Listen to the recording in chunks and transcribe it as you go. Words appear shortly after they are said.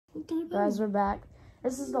Guys, we're back.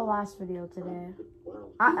 This is the last video today.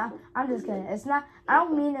 I'm just kidding. It's not. I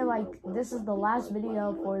don't mean it like this is the last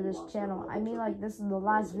video for this channel. I mean like this is the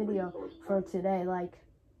last video for today. Like,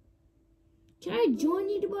 can I join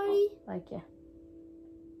anybody? Like, yeah.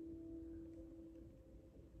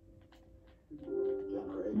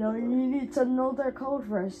 No, you need to know their code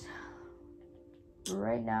first.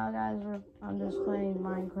 Right now, guys, I'm just playing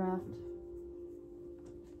Minecraft.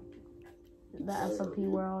 The SMP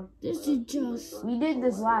world. This is just. We did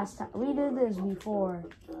this last time. We did this before.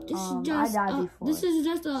 This is just. I died before. This is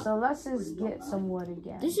just a. So let's just get some wood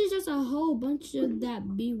again. This is just a whole bunch of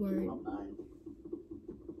that B word.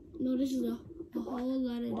 No, this is a whole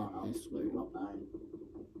lot of the S word.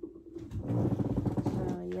 So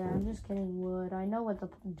yeah, I'm just getting wood. I know what to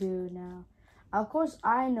do now. Of course,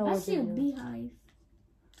 I know what to do. I see a beehive.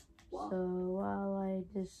 So while I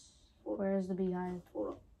just, where's the beehive?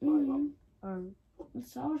 Or I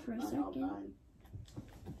saw it for a second.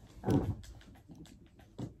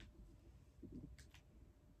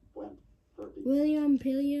 William,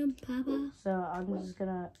 Pilliam, Papa. So I'm just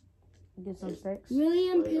gonna get some sticks.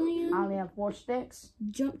 William, Pilliam. I only have 4 sticks.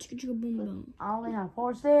 Jump, chicka, chicka, boom, boom. I only have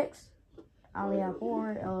 4 sticks. I only have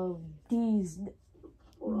 4 of these.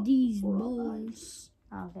 These balls.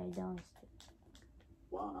 Okay, don't stick.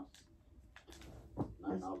 It's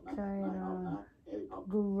kind of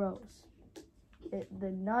gross. The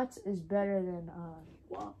nuts is better than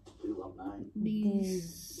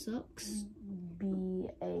These sucks. BALLS.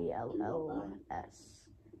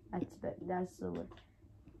 That's the word.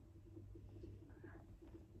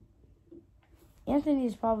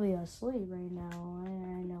 Anthony's probably asleep right now. I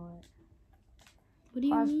know it. What do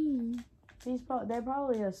you mean? They're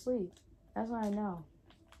probably asleep. That's what I know.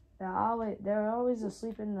 They're always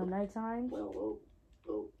asleep in the nighttime.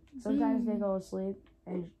 Sometimes they go to sleep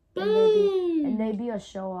and they be a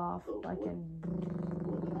show off, like in.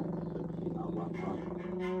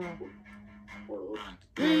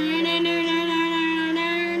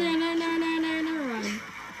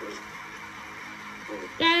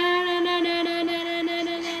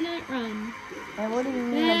 And what do you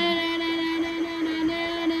mean?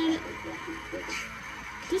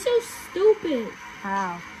 This is so stupid.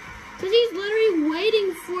 How? Cause he's literally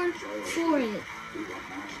waiting for it.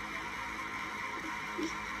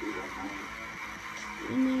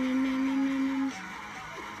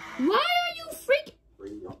 Why are you freaking?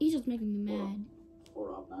 He's just making me mad.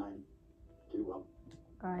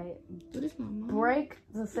 Alright. What is my mom? Break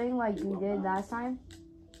the thing like we did last time.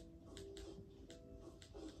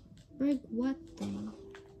 Break what thing?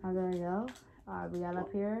 Oh, there we go. Alright, we got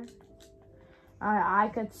up here. I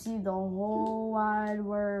could see the whole wide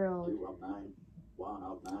world.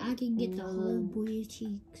 I can get the whole booty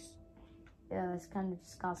cheeks. Yeah, that's kind of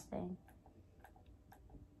disgusting.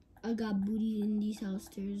 I got booties in this house.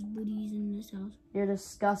 There's booties in this house. You're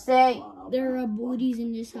disgusting. There are booties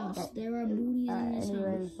in this house. There are booties in this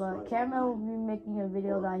anyways, house. but Cameron will be making a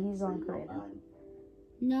video that he's on creative.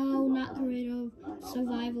 No, not creative.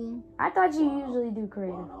 Survival. I thought you usually do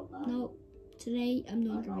creative. Nope. Today I'm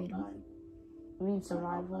doing creative. I mean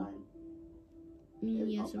survival.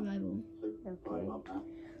 Yeah, survival.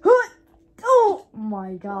 Okay. Oh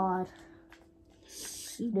my god.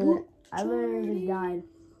 Dude, I literally just died.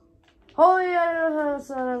 Holy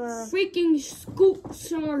freaking scoop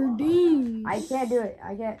sardines. I can't do it.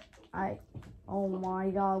 Oh my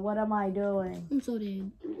god, what am I doing? I'm so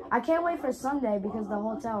dead. I can't wait for Sunday because the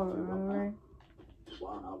hotel, remember?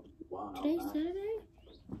 Today's Saturday?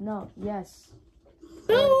 No, yes.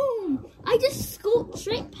 Boom! I just scooped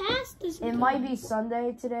straight past this. It might be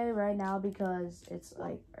Sunday today right now because it's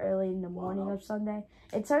like early in the morning of Sunday.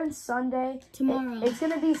 It turns Sunday. Tomorrow. It's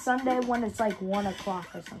going to be Sunday when it's like 1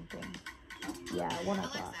 o'clock or something. Yeah, 1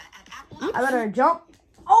 o'clock. I better jump.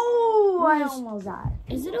 Oh, I almost died.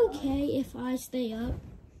 Is it okay if I stay up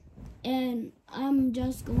and I'm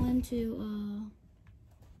just going to,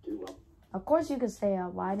 Of course you can stay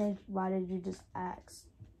up. Why did you just ask?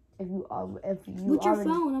 If you with your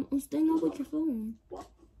phone, I'm staying up with your phone,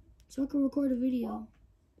 so I can record a video.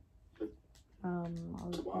 Okay.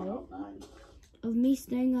 Of me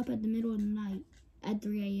staying up at the middle of the night at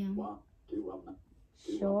 3 a.m.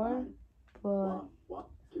 Sure, but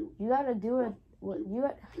you gotta do it.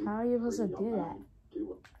 How are you supposed to do that?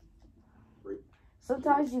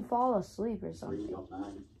 Sometimes you fall asleep or something,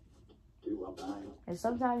 and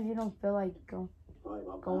sometimes you don't feel like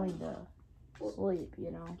going to sleep.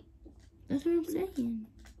 You know. That's what I'm saying.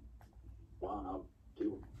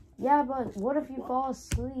 Yeah, but what if you fall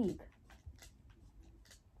asleep?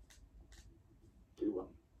 You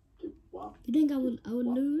think I would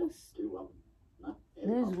lose?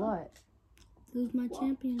 Lose what? Lose my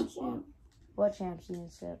championship. What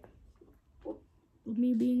championship? With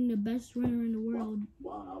me being the best runner in the world.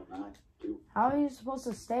 How are you supposed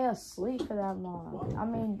to stay asleep for that long? I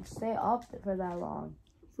mean, stay up for that long.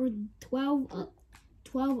 For 12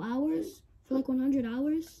 hours? For like 100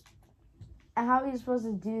 hours? And how are you supposed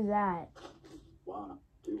to do that?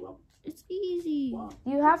 It's easy.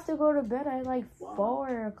 You have to go to bed at like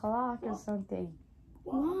 4 o'clock or something.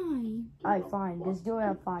 Why? Alright, fine. Just do it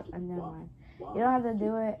at 5. And never mind. You don't have to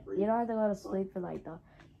do it. You don't have to go to sleep for like the.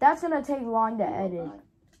 That's gonna take long to edit.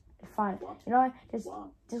 Fine. You know what?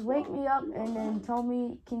 Just wake me up and then tell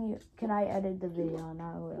me can I edit the video and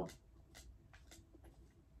I will.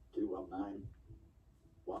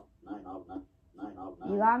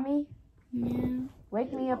 You got me? Yeah.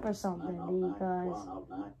 Wake me up or something because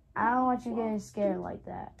I don't want you getting scared like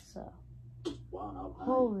that. So.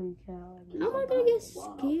 Holy cow. How am I gonna get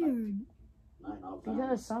scared?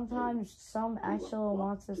 Because sometimes some actual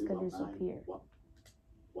monsters could disappear.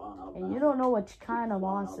 And you don't know which kind of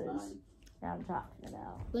monsters that I'm talking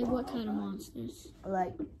about. Like what kind of monsters?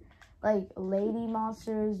 Like lady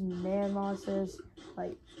monsters, man monsters,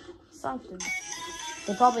 like something.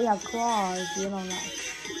 They probably have claws, you don't know.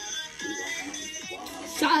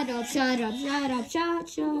 Shut up, shut up, shut up, shut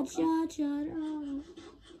up.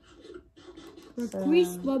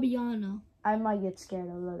 Request Babiana. I might get scared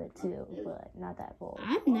a little bit too, but not that bold.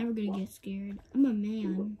 I'm never gonna get scared. I'm a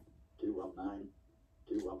man.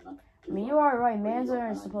 I mean, you are right. Mans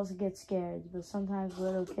aren't supposed to get scared, but sometimes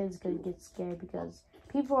little kids could get scared because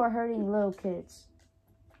people are hurting little kids.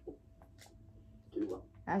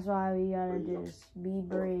 That's why we gotta just be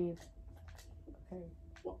brave. Okay.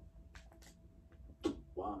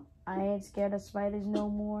 I ain't scared of spiders no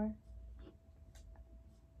more.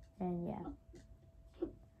 And yeah.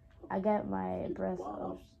 I got my breath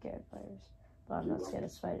of scared of spiders. But I'm not scared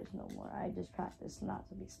of spiders no more. I just practice not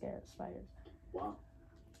to be scared of spiders.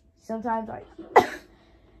 Sometimes I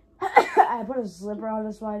put a slipper on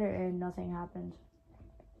the spider and nothing happened.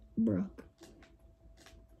 Brooke.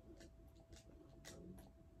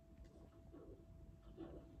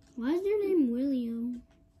 Why is your name William?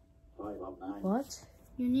 What?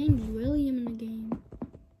 Your name's William in the game.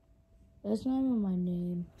 That's not even my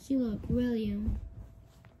name. See, look, William.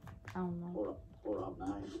 I don't know. 4 up 9.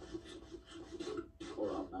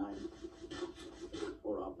 4 up 9.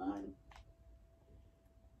 4 up 9.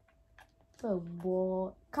 Good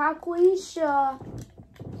boy. Kakwisha.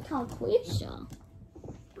 Kakwisha.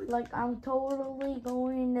 Like, I'm totally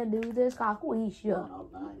going to do this, Kakwisha. 1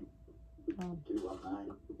 up 9. 2 up 9.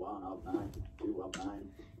 1 up 9. 2 up 9.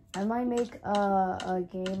 I might make a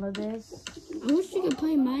game of this. I wish you could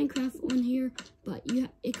play Minecraft on here, but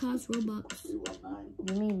it costs Robux. 2 up 9.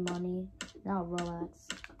 You mean money, not Robux.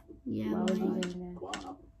 Yeah, Why would you money. say that? 1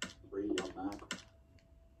 up 3 up 9.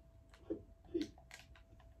 6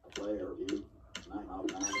 player view. 9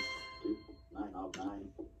 up 9. 2 9 up 9.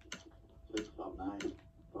 6 up 9.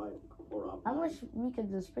 5 4 up 9. I wish we could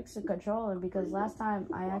just fix the controller because last time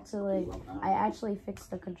I actually fixed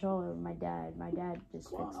the controller with my dad. My dad just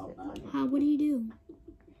fixed it for me. How? What do you do?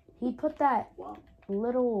 He put that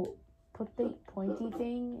little pointy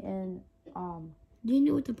thing in Do you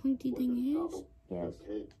know what the pointy thing is? yes.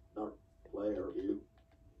 Okay, start player view.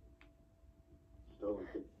 Stone.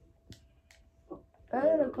 I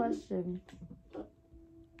had a question.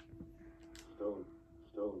 Stone.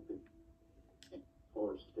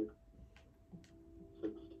 4 6.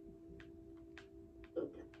 6.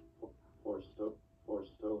 Okay. 4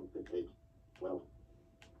 stone. 8. 12.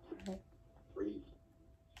 Okay. 3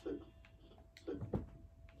 6 6.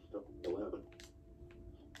 Stone 11.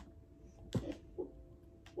 And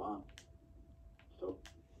 1. So.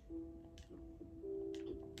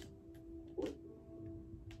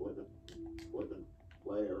 With a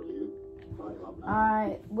player view. 5 up 9.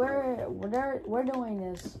 Alright, we're doing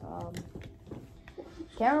this.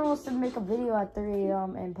 Cameron wants to make a video at 3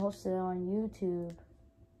 a.m. and post it on YouTube.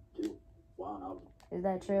 2 1 up. Is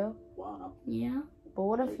that true? 1 up. Yeah. But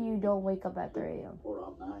what if you don't wake up at 3 a.m.? 4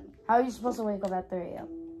 up 9. How are you supposed to wake up at 3 a.m.?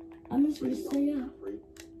 I'm just gonna stay up 3.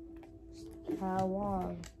 How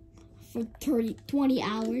long? for 20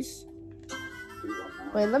 hours.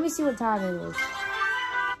 Wait, let me see what time it is.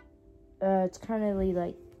 It's currently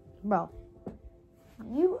like, bro.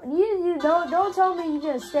 You don't tell me you're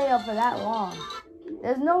gonna stay up for that long.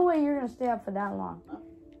 There's no way you're gonna stay up for that long.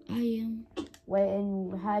 I am. Wait,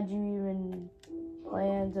 and had you even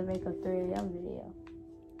planned to make a 3 a.m. video?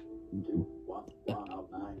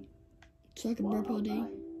 So I can burp all day.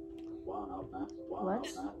 What?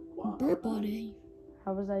 Burp all day.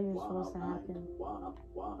 How was that even supposed to happen?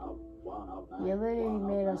 You literally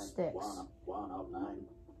made of sticks. What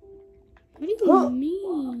do you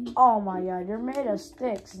mean? Oh my god, you're made of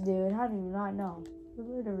sticks, dude. How do you not know? You're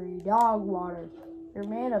literally dog water. You're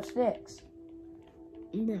made of sticks.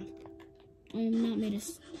 Bruh, I am not made of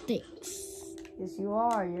sticks. Yes, you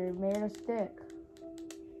are. You're made of stick.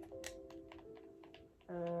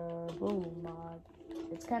 Boom.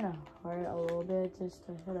 It's kind of hard a little bit just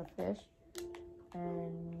to hit a fish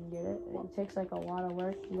and get it. It takes like a lot of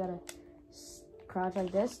work. You gotta crouch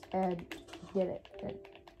like this and get it. And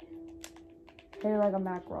hit it like a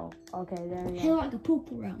mackerel. Okay, there you go. Hit like a poop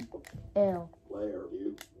around. Ew.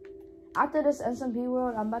 After this SMP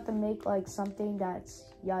world, I'm about to make like something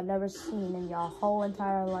that's y'all never seen in y'all whole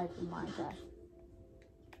entire life in Minecraft.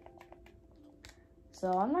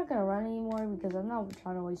 So I'm not gonna run anymore because I'm not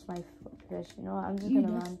trying to waste my fish. You know what? I'm just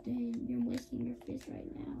gonna run. You're wasting your fish right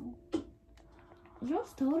now. Is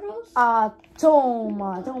those turtles?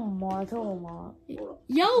 Toma.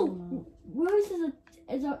 Yo, Rose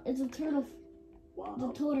is a turtle.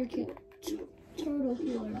 The turtle killer.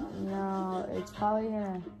 No, it's probably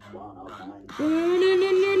gonna.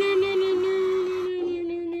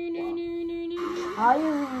 How are you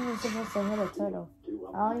even supposed to hit a turtle?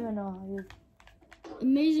 I don't even know how you.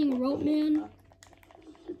 Amazing rope man.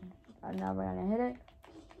 I'm never gonna hit it.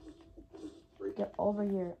 Get over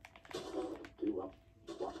here.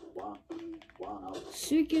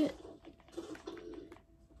 Sick it.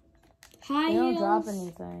 High They don't heels. drop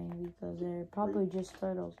anything because they're probably just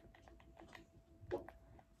turtles.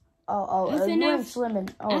 Oh, you ain't swimming.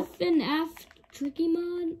 Oh, FNF Tricky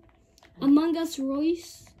Mod. Among Us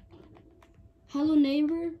Royce. Hello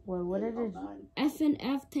Neighbor. wait, what did it?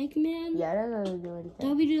 FNF Tank Man. Yeah, that doesn't do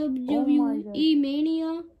anything. WWE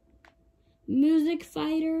Mania. Music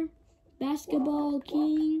Fighter. Basketball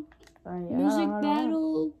King. Oh, yeah, Music hold on.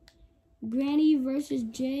 Battle. Granny versus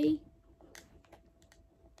Jay.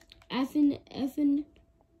 FNF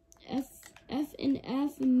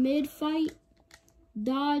Mid Fight.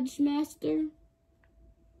 Dodge Master.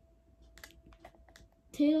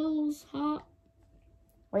 Tails Hop.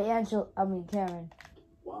 Wait, Karen.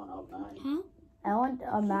 Huh? I want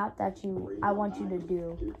a map that I want you to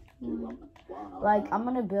do. Like, I'm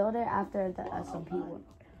gonna build it after the SMP one.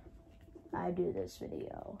 I do this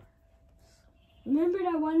video. Remember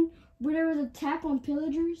that one where there was an attack on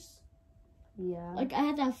pillagers? Yeah. Like, I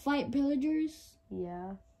had to fight pillagers?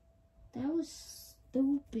 Yeah. That was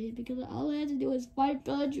stupid because all I had to do was fight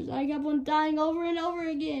pillagers. I kept on dying over and over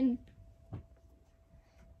again.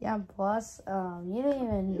 Yeah, plus, you didn't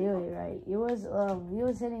even do it right. You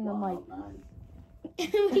was hitting them like. What do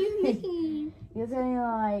you mean? You was hitting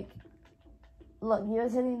them like. Look, you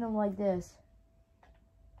was hitting them like this.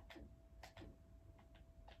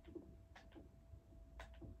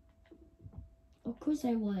 Of course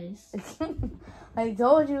I was. I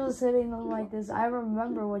told you was hitting them like this. I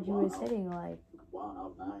remember what you was hitting like.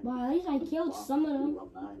 Well, at least I killed some of them.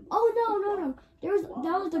 Oh, no.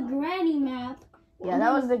 That was the granny map. Yeah,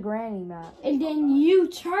 that was the granny map. And then you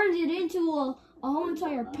turned it into a whole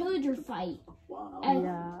entire pillager fight. And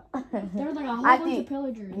Yeah. there was like a whole At bunch the- of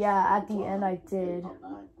pillagers. Yeah, at the end I did.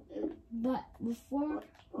 But before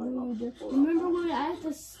we were done, remember when I had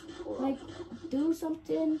to like do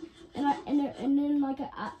something and then like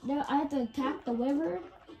I had to attack the river,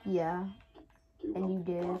 Yeah. And you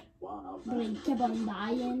did. but I kept on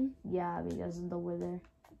dying. Yeah, because of the wither.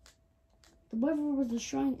 The river was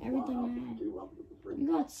destroying everything I had. You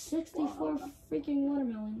got 64 freaking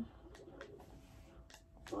watermelon.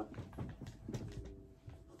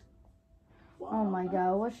 Oh my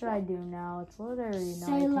god, what should I do now? It's literally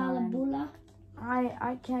Say la la nighttime. bula.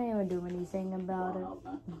 I can't even do anything about it.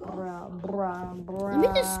 Bruh. Let me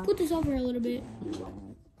just scoot this over a little bit.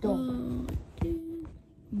 Don't.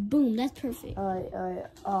 Boom, that's perfect. Oh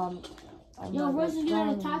Yo, my Rose is God,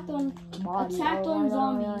 getting attacked on body. attacked Oh on my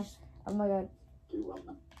God, zombies. Oh my god.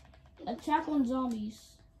 Attack on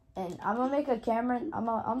zombies. And I'm gonna make a Cameron. I'm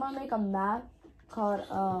gonna make a map called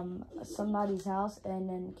somebody's house, and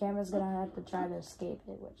then Cameron's gonna have to try to escape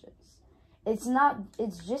it, which is it's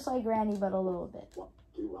just like Granny but a little bit.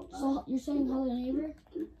 So you're saying Hello Neighbor?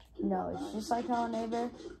 No, it's just like Hello Neighbor,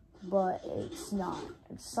 but it's not.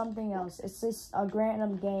 It's something else. It's just a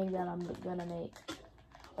random game that I'm gonna make.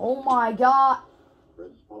 Oh my god!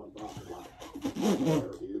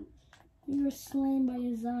 You were slain by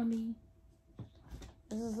a zombie.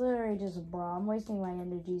 This is literally just a bra. I'm wasting my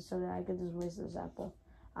energy so that I could just waste this apple.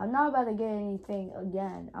 I'm not about to get anything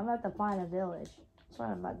again. I'm about to find a village. That's what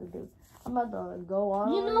I'm about to do. I'm about to go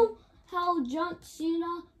on. You know how John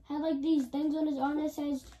Cena had like these things on his arm that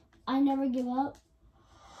says, "I never give up"?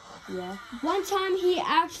 Yeah. One time he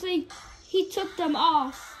took them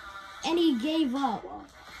off and he gave up.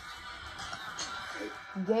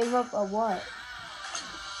 Gave up a what?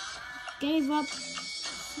 Gave up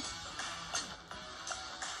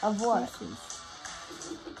Of what? horses.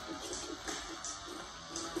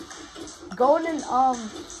 Golden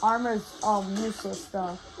armor's useless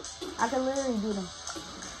stuff. I can literally do them.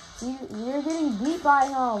 You're getting beat by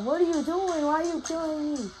him. What are you doing? Why are you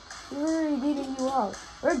killing me? He's literally beating you up.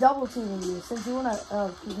 We're double teaming you since you wanna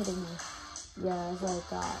keep hitting me. Yeah, it's like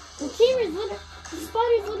that. The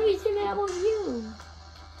spider's literally teaming up with you.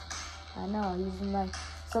 I know, he's nice.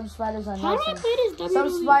 Some spiders are How nice. do I play this WWE? Some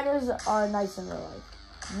spiders are nice in real life.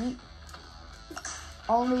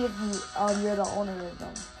 Only if you're the owner of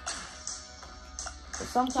them. But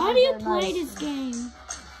sometimes How do you they're play nice. this game?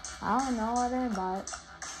 I don't know, I didn't buy it.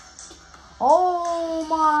 Oh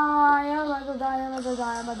my, I'm about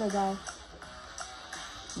to die.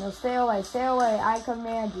 No, stay away, I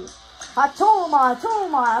command you. Hatoma.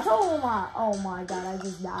 Oh my god, I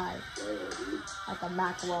just died. Like a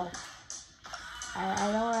mackerel.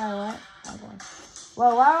 I know where I went. Okay.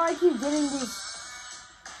 Well, why do I keep getting these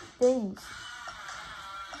things?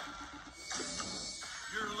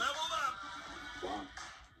 You're leveled up.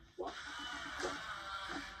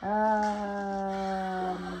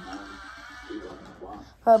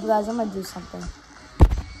 Hold up, guys, I'm gonna do something.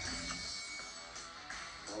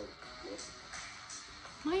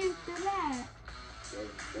 How you do that?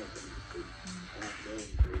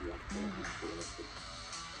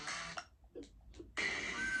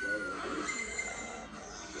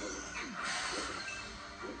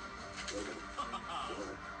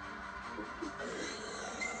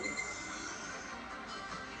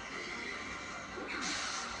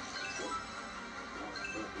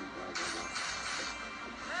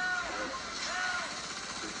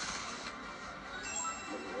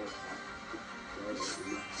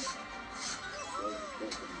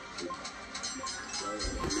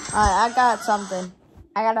 Alright, I got something.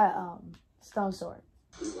 I got a stone sword.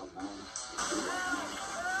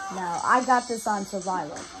 Now, I got this on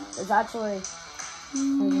survival. It's actually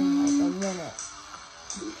taking like a minute.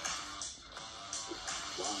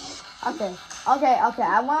 Okay.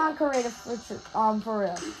 I went on creative for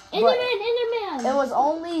real. Enderman! It was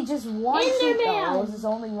only just one cheat though. Enderman! It was just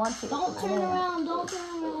only one cheat. Don't turn around.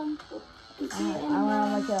 You see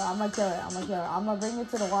I'm gonna kill it. I'm gonna bring it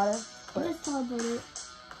to the water. Quick. Just teleport it.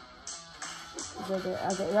 Okay,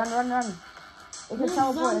 run. It can There's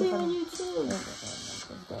teleport in zombie front on of you too. Just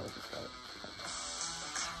go.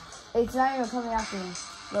 It's not even coming after me.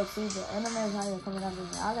 Look, see, the enemy is not even coming after me.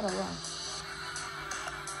 I gotta run.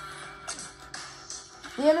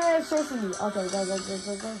 The enemy is chasing me. Okay, go.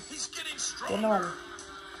 He's getting Get stronger. in the water.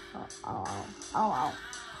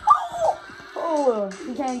 Oh,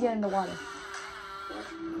 he can't get in the water.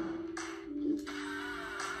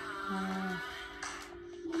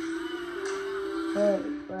 Hey,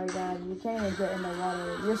 my God, you can't even get in the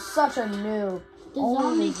water. You're such a noob. The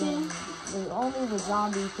zombie can. Only the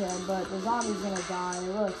zombie can, but the zombie's gonna die.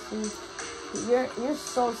 Look, see, you're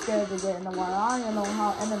so scared to get in the water. I don't even know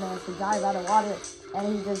how Enderman could dive out of water, and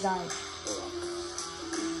he just died.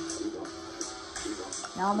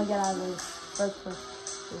 Now I'm gonna get out of this first person.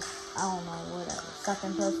 This, I don't know, whatever.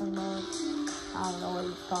 Second person mode. I don't know what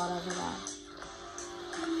it's called after that.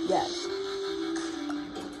 Yes.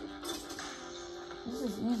 This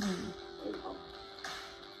is easy.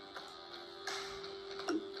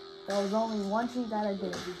 There was only one cheat that I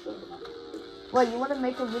did. What, you want to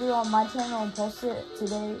make a video on my channel and post it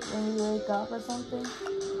today when we wake up or something?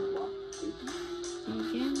 You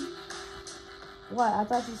can. What? I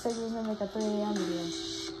thought you said you was going to make a 3 a.m. video.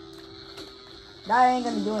 That ain't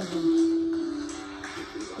going to do anything.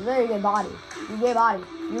 You better get body. You get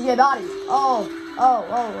body. Oh.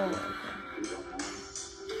 Okay.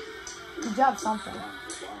 You dropped something.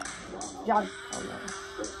 Oh, yeah.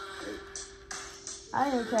 I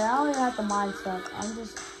don't even care. I don't even have to mine stuff. I'm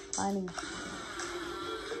just mining.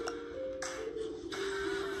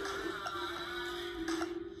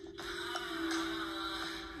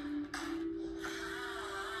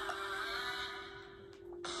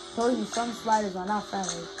 Told you some spiders are not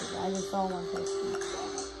friendly. I just saw one person.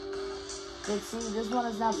 But see, this one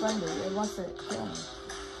is not friendly. It wants to kill me.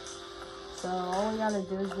 So all we gotta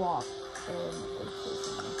do is walk. And it's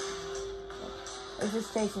chasing me. It's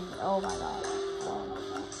just chasing me. Oh my god.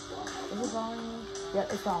 Is it following me?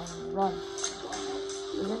 Yep, it's following me. Run.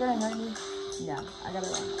 Is it gonna hurt me? No. I gotta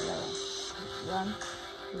run. Run.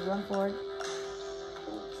 Just run forward.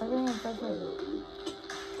 Stop getting in first person.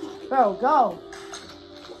 Bro, go!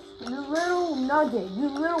 You little nugget. You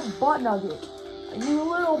little butt nugget. You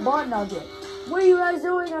little butt nugget. What are you guys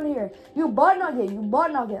doing on here? You butt nugget. You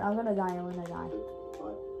butt nugget. I'm gonna die. I'm gonna die.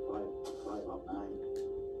 5 up 9.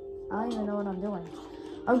 I don't even know what I'm doing.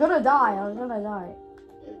 I'm gonna die. I'm gonna die.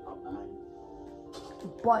 8 up 9.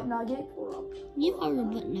 Butt nugget. 4 up. You are a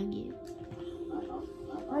butt nugget. 9 up. 9 up.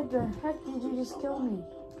 What the heck did you just kill me?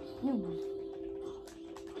 You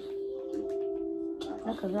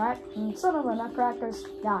nutcracker. Son of a nutcrackers.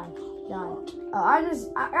 Die. Die.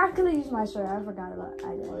 I could have used my sword. I forgot about it.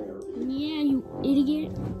 I did. Yeah, you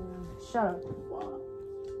idiot. Shut up.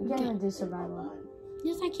 You can't even do survival.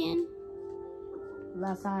 Yes, I can.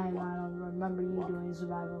 Last time, I don't remember you doing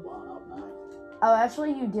survival. 1 up 9. Oh,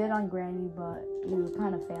 actually, you did on Granny, but you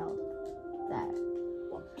kind of failed that.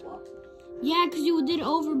 1 swap. Yeah, because you did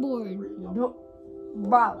overboard. 3 up. No,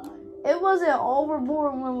 bro, it wasn't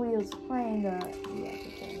overboard when we was playing the. Yeah,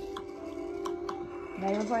 okay. Now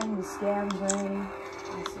you're playing the scam Granny.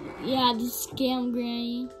 I see. Yeah, the scam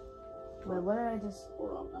Granny. Wait, what did I just?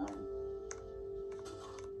 4 up 9.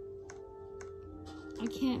 I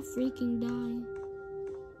can't freaking die.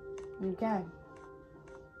 You can.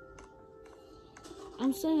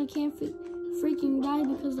 I'm saying I can't freaking die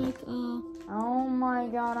because like Oh my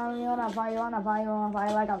God! I'm gonna fight you. I'm gonna fight you. I'm gonna fight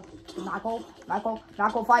you like a knuckle.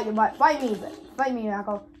 Fight you, but fight me,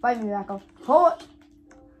 knuckle. Fight me, knuckle. Hold it.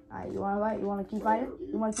 Alright, you wanna fight? You wanna keep fighting?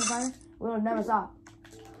 You wanna keep fighting? We'll never stop.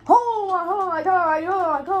 Oh my God! You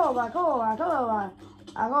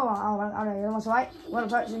want some fight? You want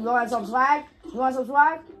some swag? You want some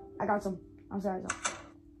swag? I got some. I'm sorry.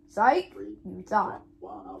 Psych. You thought.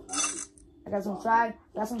 1 up 9. I got some swag.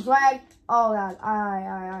 Got some swag. Oh God.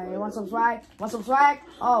 You want some swag? Want some swag?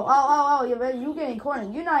 Oh. You getting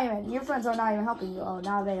cornered. You're not even. Your friends are not even helping you. Oh,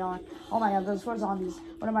 now they are. Oh my God. Those 4 zombies.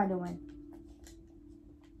 What am I doing?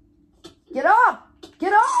 Get up!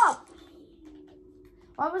 Get up!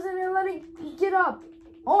 Why wasn't it letting me get up?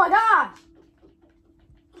 Oh my God!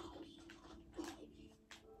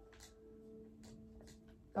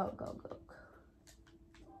 Go.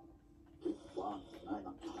 1 9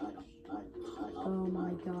 up 9 up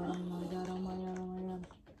 9 up.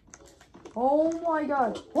 Oh my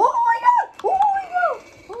God.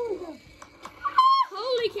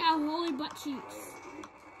 holy cow, holy butt cheeks.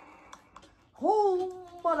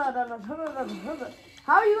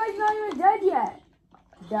 How are you guys not even dead yet?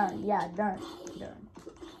 Done. Yeah, done. Player.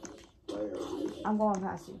 I'm going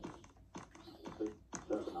past you.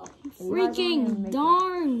 6 7 up. Freaking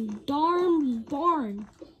darn barn.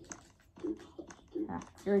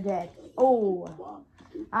 You're dead. Oh. 1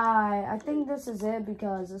 2. I think this is it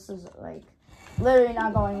because this is like literally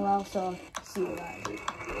not going well. So see you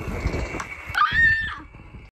guys.